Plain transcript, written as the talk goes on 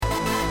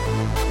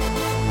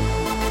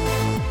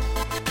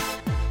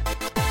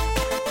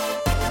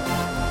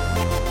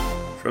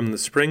From the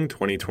spring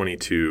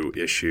 2022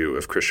 issue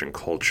of Christian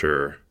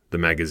Culture, the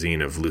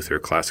magazine of Luther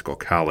Classical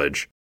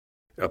College,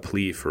 A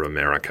Plea for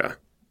America.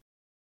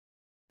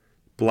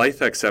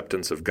 Blithe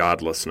acceptance of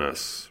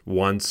godlessness,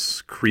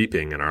 once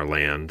creeping in our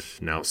land,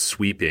 now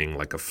sweeping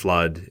like a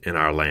flood in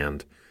our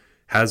land,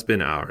 has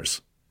been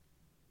ours.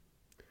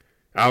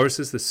 Ours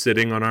is the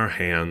sitting on our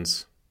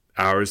hands,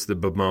 ours the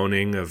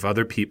bemoaning of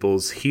other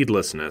people's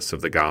heedlessness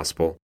of the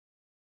gospel,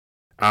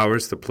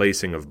 ours the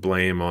placing of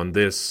blame on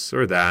this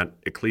or that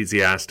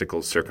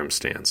ecclesiastical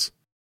circumstance.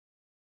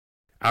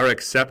 Our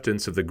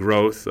acceptance of the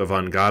growth of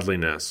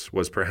ungodliness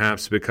was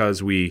perhaps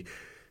because we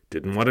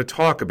didn't want to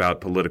talk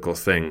about political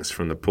things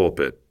from the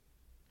pulpit,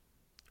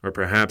 or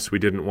perhaps we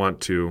didn't want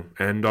to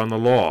end on the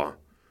law,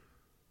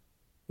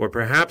 or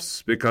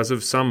perhaps because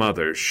of some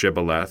other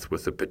shibboleth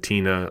with the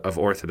patina of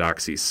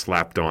orthodoxy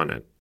slapped on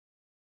it.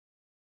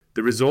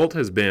 The result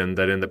has been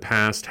that in the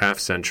past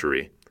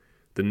half-century,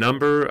 the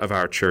number of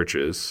our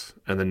churches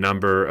and the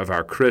number of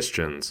our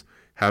Christians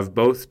have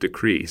both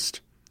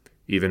decreased,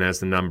 even as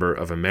the number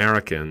of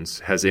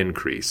Americans has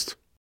increased.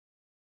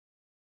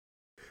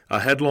 A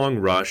headlong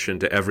rush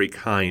into every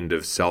kind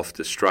of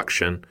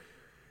self-destruction,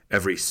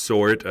 every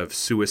sort of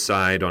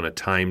suicide on a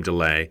time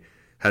delay,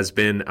 has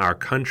been our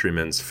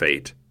countrymen's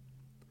fate.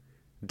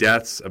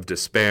 Deaths of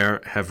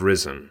despair have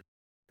risen.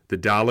 The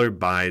dollar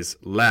buys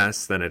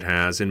less than it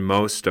has in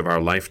most of our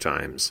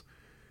lifetimes,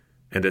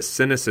 and a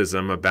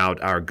cynicism about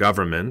our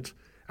government,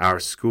 our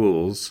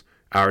schools,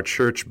 our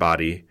church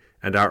body,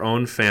 and our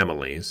own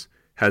families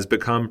has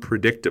become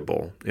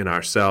predictable in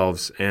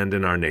ourselves and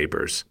in our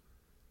neighbors.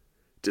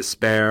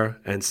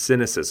 Despair and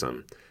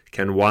cynicism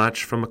can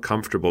watch from a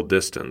comfortable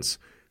distance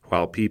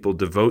while people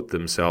devote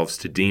themselves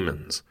to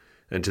demons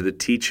and to the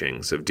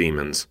teachings of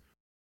demons,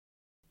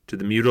 to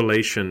the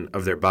mutilation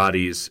of their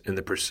bodies in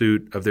the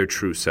pursuit of their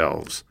true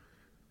selves,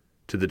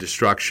 to the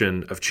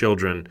destruction of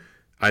children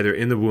either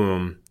in the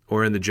womb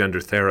or in the gender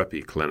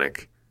therapy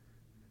clinic,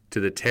 to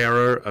the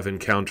terror of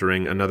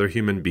encountering another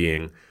human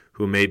being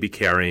who may be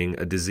carrying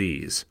a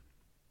disease,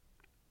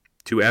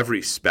 to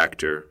every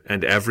specter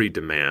and every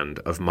demand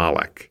of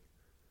Moloch.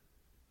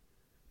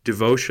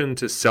 Devotion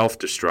to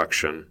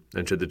self-destruction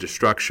and to the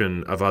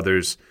destruction of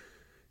others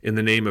in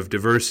the name of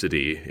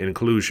diversity,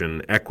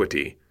 inclusion,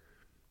 equity,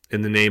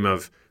 in the name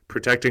of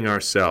protecting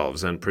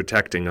ourselves and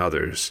protecting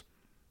others,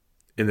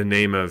 in the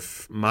name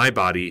of my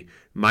body,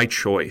 my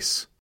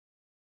choice.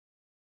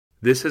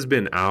 This has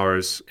been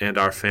ours and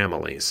our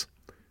families,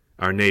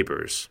 our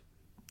neighbors,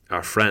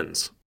 our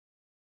friends.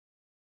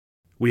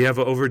 We have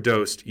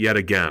overdosed yet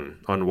again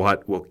on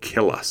what will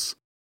kill us.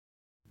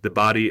 The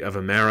body of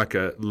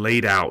America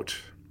laid out,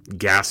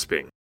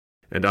 gasping,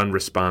 and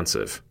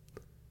unresponsive.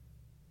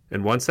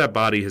 And once that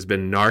body has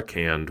been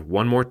Narcaned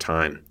one more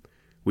time,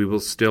 we will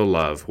still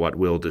love what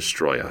will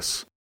destroy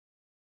us.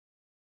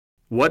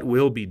 What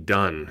will be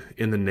done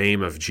in the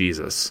name of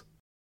Jesus?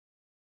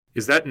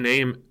 Is that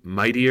name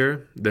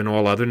mightier than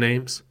all other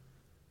names?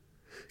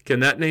 Can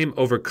that name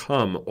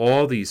overcome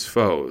all these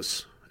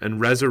foes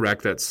and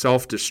resurrect that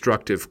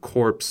self-destructive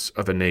corpse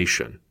of a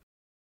nation?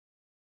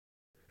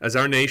 As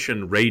our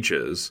nation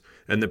rages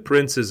and the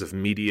princes of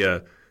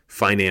media,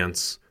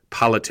 finance,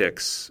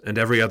 politics, and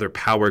every other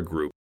power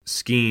group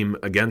scheme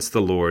against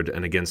the Lord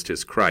and against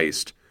his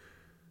Christ,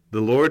 the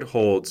Lord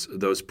holds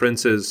those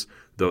princes,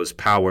 those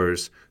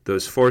powers,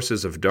 those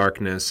forces of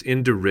darkness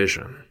in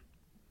derision.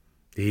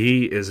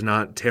 He is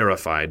not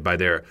terrified by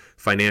their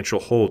financial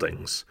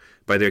holdings,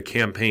 by their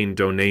campaign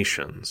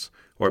donations,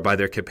 or by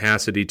their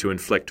capacity to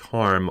inflict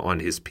harm on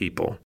his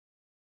people.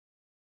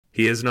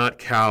 He is not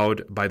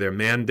cowed by their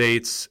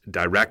mandates,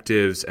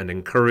 directives, and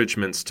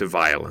encouragements to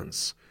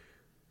violence.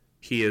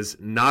 He is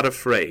not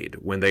afraid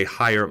when they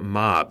hire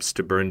mobs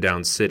to burn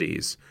down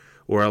cities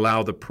or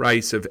allow the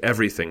price of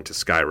everything to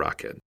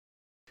skyrocket.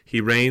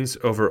 He reigns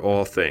over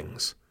all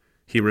things.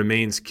 He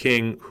remains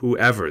king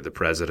whoever the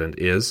president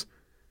is.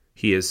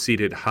 He is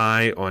seated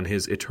high on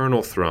his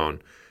eternal throne,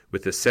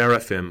 with the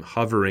seraphim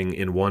hovering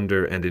in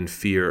wonder and in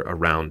fear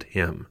around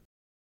him.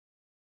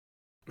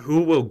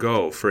 Who will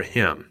go for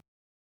him?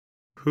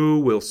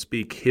 Who will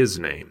speak his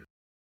name?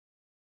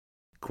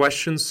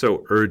 Questions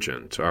so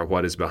urgent are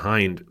what is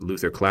behind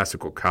Luther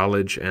Classical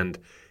College and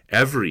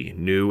every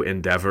new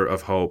endeavor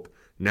of hope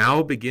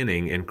now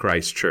beginning in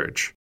Christ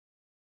Church.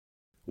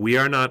 We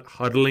are not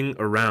huddling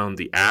around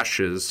the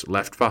ashes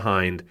left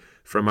behind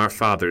from our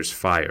fathers'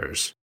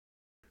 fires.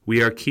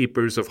 We are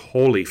keepers of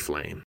holy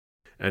flame,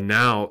 and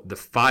now the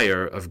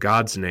fire of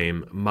God's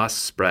name must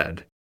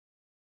spread.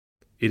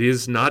 It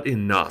is not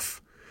enough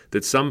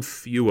that some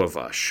few of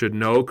us should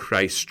know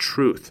Christ's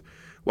truth,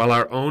 while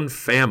our own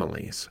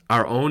families,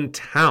 our own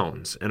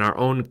towns, and our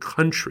own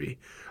country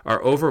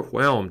are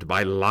overwhelmed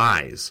by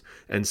lies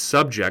and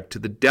subject to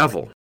the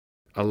devil,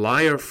 a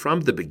liar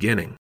from the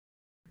beginning.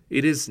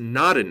 It is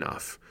not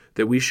enough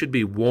that we should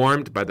be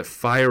warmed by the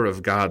fire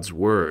of God's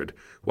word,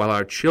 while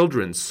our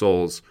children's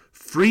souls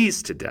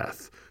freeze to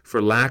death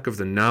for lack of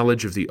the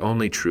knowledge of the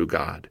only true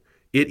God.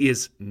 It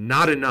is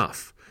not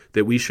enough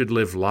that we should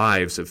live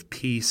lives of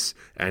peace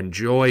and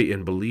joy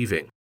in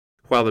believing,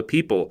 while the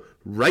people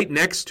right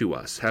next to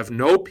us have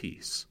no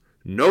peace,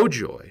 no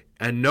joy,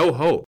 and no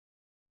hope,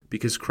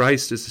 because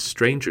Christ is a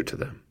stranger to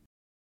them.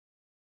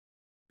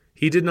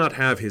 He did not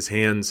have his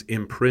hands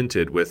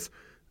imprinted with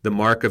the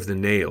mark of the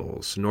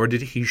nails, nor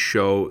did he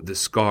show the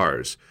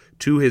scars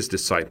to his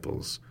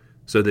disciples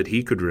so that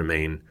he could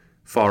remain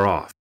far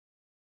off.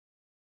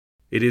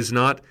 It is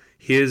not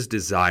his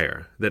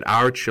desire that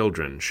our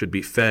children should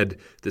be fed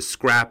the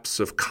scraps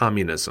of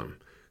communism,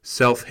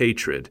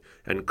 self-hatred,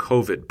 and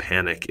COVID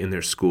panic in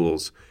their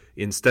schools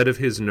instead of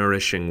his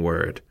nourishing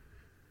word.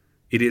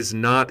 It is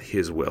not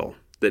his will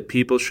that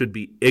people should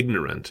be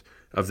ignorant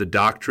of the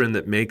doctrine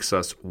that makes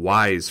us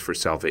wise for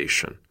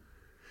salvation.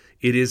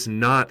 It is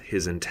not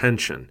his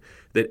intention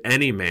that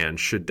any man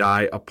should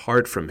die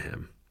apart from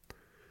him,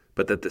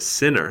 but that the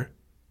sinner,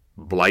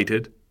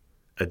 blighted,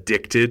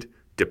 addicted,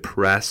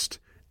 depressed,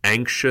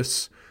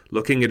 anxious,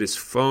 looking at his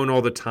phone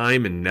all the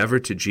time and never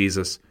to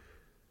Jesus,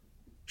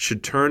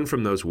 should turn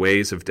from those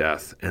ways of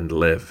death and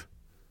live.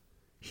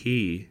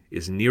 He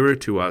is nearer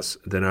to us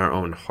than our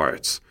own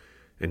hearts,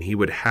 and he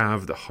would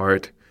have the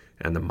heart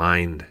and the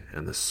mind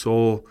and the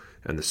soul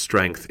and the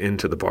strength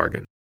into the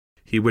bargain.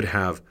 He would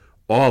have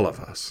all of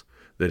us,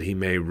 that he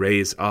may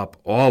raise up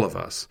all of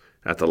us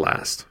at the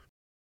last.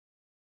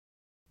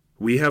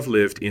 We have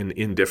lived in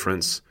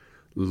indifference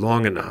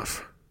long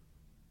enough.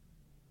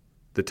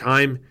 The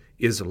time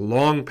is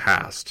long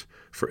past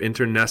for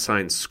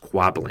internecine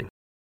squabbling,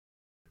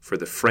 for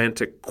the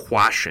frantic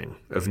quashing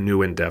of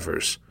new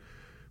endeavors,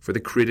 for the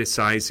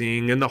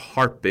criticizing and the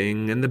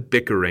harping and the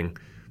bickering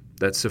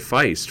that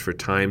sufficed for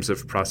times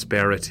of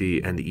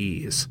prosperity and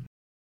ease,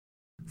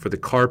 for the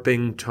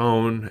carping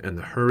tone and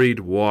the hurried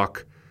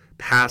walk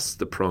past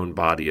the prone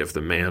body of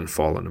the man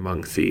fallen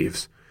among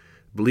thieves,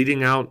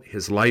 bleeding out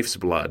his life's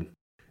blood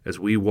as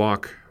we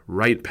walk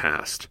right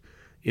past,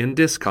 in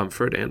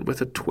discomfort and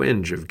with a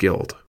twinge of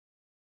guilt.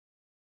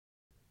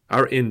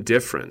 Our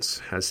indifference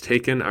has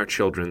taken our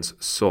children's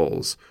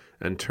souls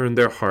and turned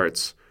their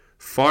hearts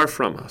far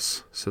from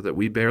us so that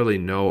we barely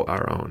know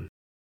our own.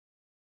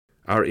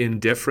 Our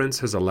indifference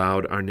has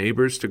allowed our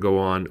neighbors to go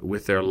on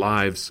with their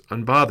lives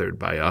unbothered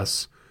by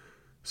us,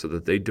 so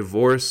that they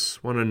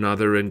divorce one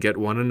another and get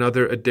one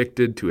another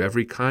addicted to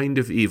every kind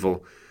of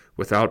evil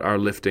without our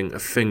lifting a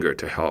finger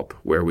to help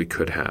where we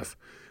could have.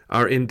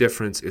 Our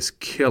indifference is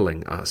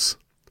killing us,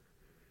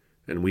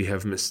 and we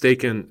have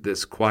mistaken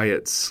this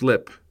quiet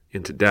slip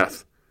into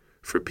death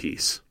for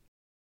peace.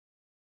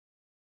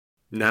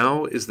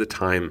 Now is the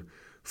time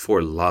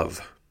for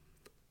love.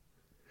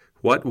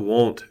 What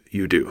won't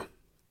you do?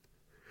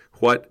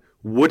 What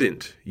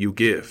wouldn't you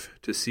give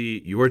to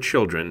see your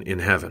children in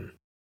heaven?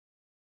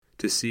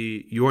 To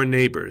see your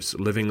neighbors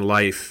living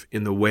life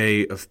in the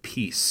way of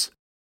peace?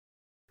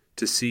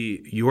 To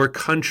see your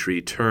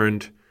country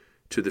turned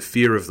to the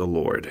fear of the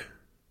Lord?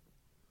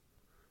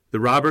 The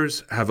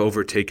robbers have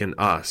overtaken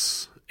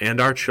us and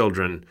our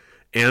children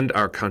and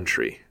our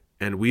country,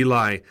 and we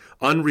lie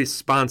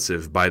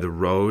unresponsive by the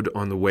road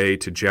on the way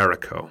to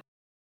Jericho,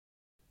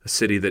 a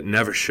city that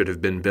never should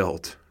have been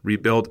built,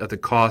 rebuilt at the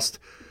cost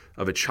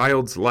of a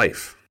child's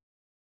life.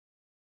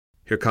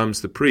 Here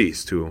comes the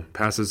priest who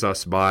passes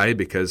us by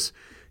because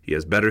he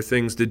has better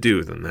things to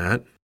do than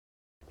that.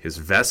 His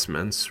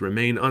vestments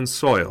remain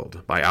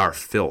unsoiled by our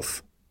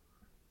filth.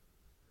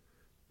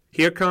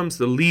 Here comes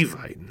the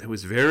Levite who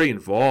is very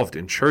involved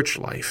in church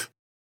life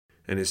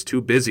and is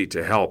too busy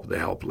to help the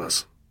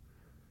helpless.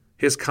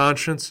 His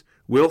conscience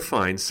will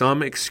find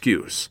some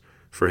excuse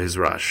for his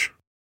rush.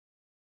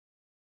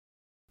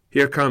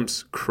 Here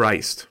comes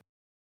Christ,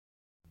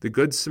 the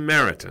Good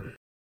Samaritan,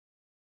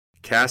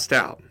 cast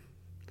out,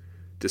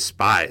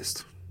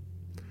 despised,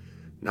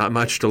 not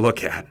much to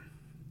look at.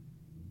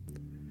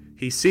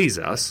 He sees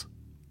us.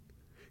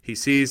 He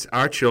sees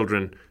our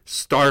children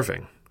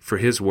starving for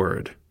his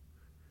word.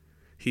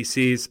 He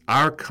sees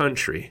our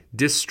country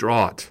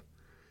distraught,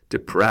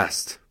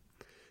 depressed,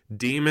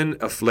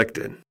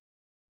 demon-afflicted,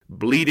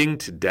 bleeding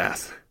to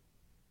death.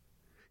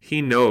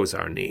 He knows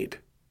our need.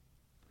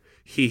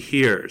 He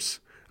hears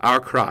our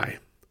cry,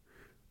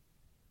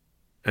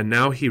 and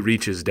now he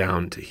reaches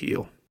down to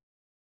heal.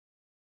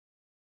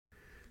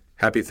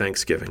 Happy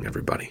Thanksgiving,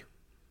 everybody.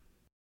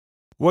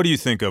 What do you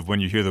think of when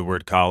you hear the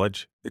word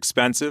college?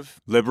 Expensive?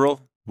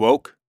 Liberal?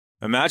 Woke?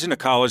 Imagine a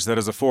college that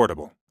is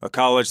affordable, a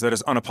college that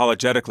is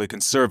unapologetically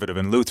conservative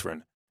and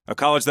Lutheran, a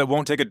college that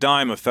won't take a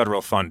dime of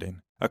federal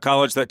funding, a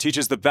college that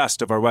teaches the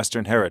best of our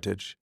Western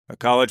heritage, a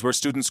college where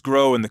students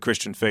grow in the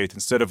Christian faith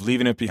instead of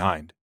leaving it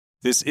behind.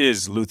 This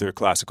is Luther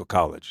Classical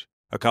College,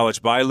 a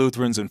college by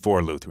Lutherans and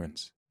for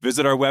Lutherans.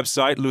 Visit our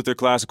website,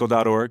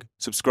 lutherclassical.org,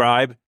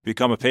 subscribe,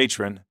 become a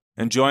patron,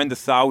 and join the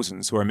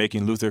thousands who are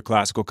making Luther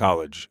Classical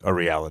College a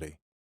reality.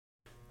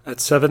 At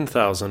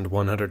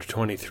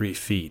 7,123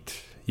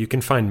 feet, you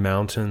can find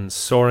mountains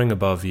soaring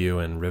above you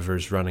and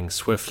rivers running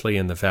swiftly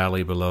in the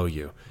valley below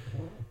you.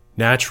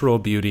 Natural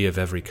beauty of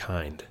every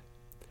kind.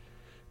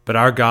 But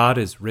our God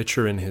is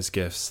richer in his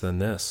gifts than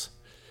this.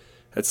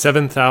 At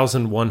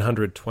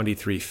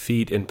 7,123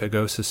 feet in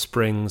Pagosa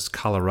Springs,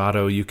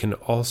 Colorado, you can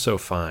also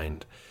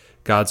find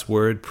God's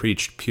Word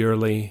preached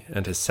purely,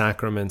 and His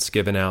sacraments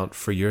given out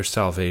for your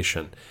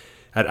salvation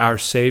at Our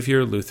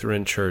Savior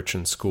Lutheran Church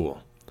and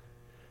School.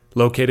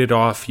 Located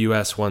off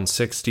US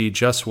 160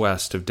 just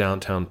west of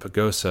downtown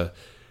Pagosa,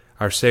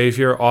 Our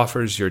Savior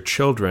offers your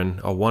children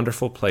a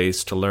wonderful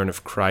place to learn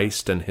of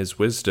Christ and His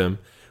wisdom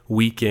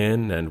week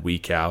in and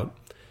week out,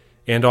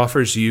 and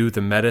offers you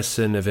the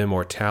medicine of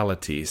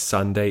immortality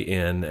Sunday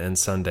in and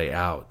Sunday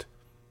out.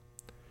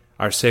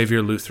 Our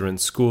Savior Lutheran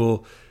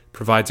School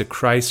provides a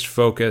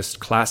Christ-focused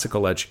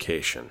classical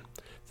education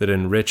that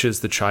enriches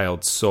the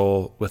child's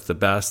soul with the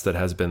best that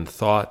has been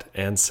thought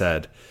and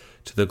said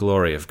to the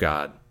glory of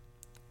God.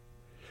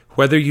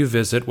 Whether you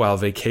visit while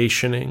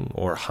vacationing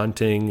or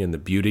hunting in the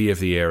beauty of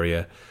the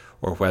area,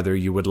 or whether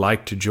you would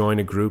like to join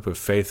a group of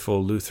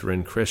faithful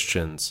Lutheran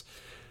Christians,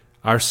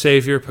 Our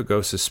Savior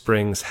Pagosa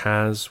Springs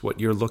has what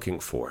you're looking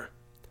for.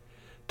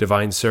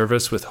 Divine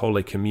service with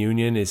Holy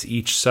Communion is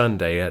each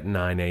Sunday at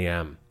 9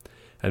 a.m.,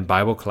 and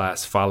Bible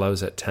class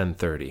follows at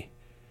 10:30.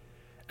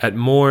 At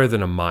more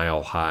than a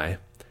mile high,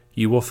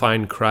 you will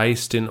find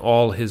Christ in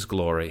all His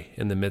glory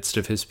in the midst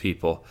of His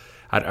people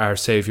at Our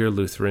Savior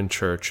Lutheran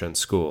Church and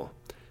School,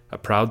 a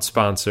proud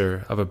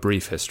sponsor of A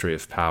Brief History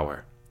of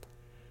Power.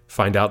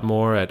 Find out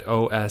more at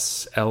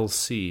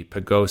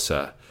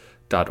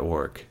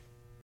oslcpagosa.org.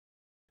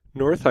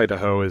 North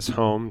Idaho is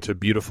home to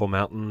beautiful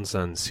mountains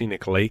and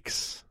scenic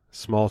lakes,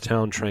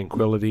 small-town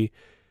tranquility,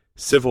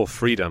 civil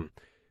freedom,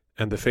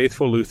 and the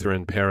faithful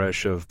Lutheran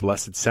parish of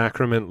Blessed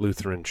Sacrament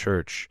Lutheran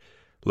Church,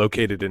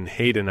 located in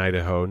Hayden,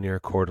 Idaho, near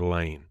Coeur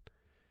d'Alene.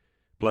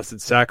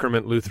 Blessed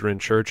Sacrament Lutheran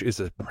Church is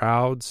a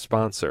proud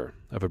sponsor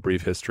of A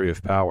Brief History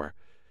of Power.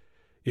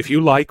 If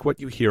you like what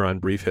you hear on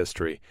Brief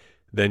History,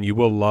 then you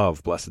will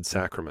love Blessed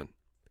Sacrament,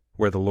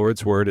 where the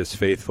Lord's Word is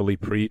faithfully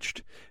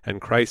preached and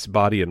Christ's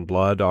body and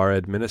blood are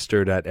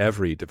administered at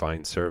every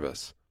divine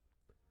service.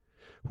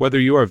 Whether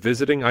you are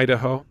visiting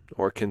Idaho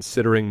or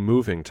considering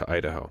moving to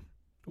Idaho,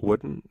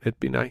 wouldn't it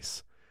be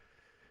nice?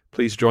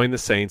 Please join the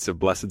saints of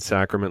Blessed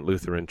Sacrament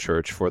Lutheran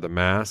Church for the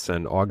Mass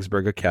and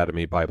Augsburg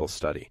Academy Bible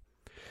Study.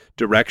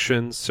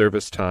 Directions,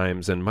 service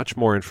times, and much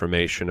more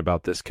information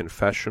about this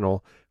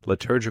confessional,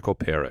 liturgical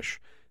parish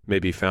may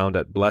be found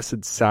at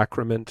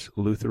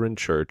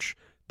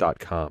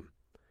blessedsacramentlutheranchurch.com.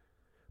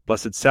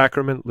 Blessed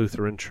Sacrament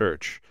Lutheran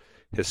Church,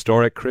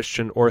 historic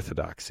Christian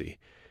orthodoxy,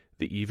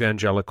 the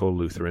evangelical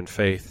Lutheran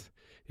faith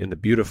in the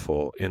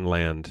beautiful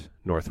inland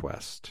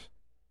Northwest.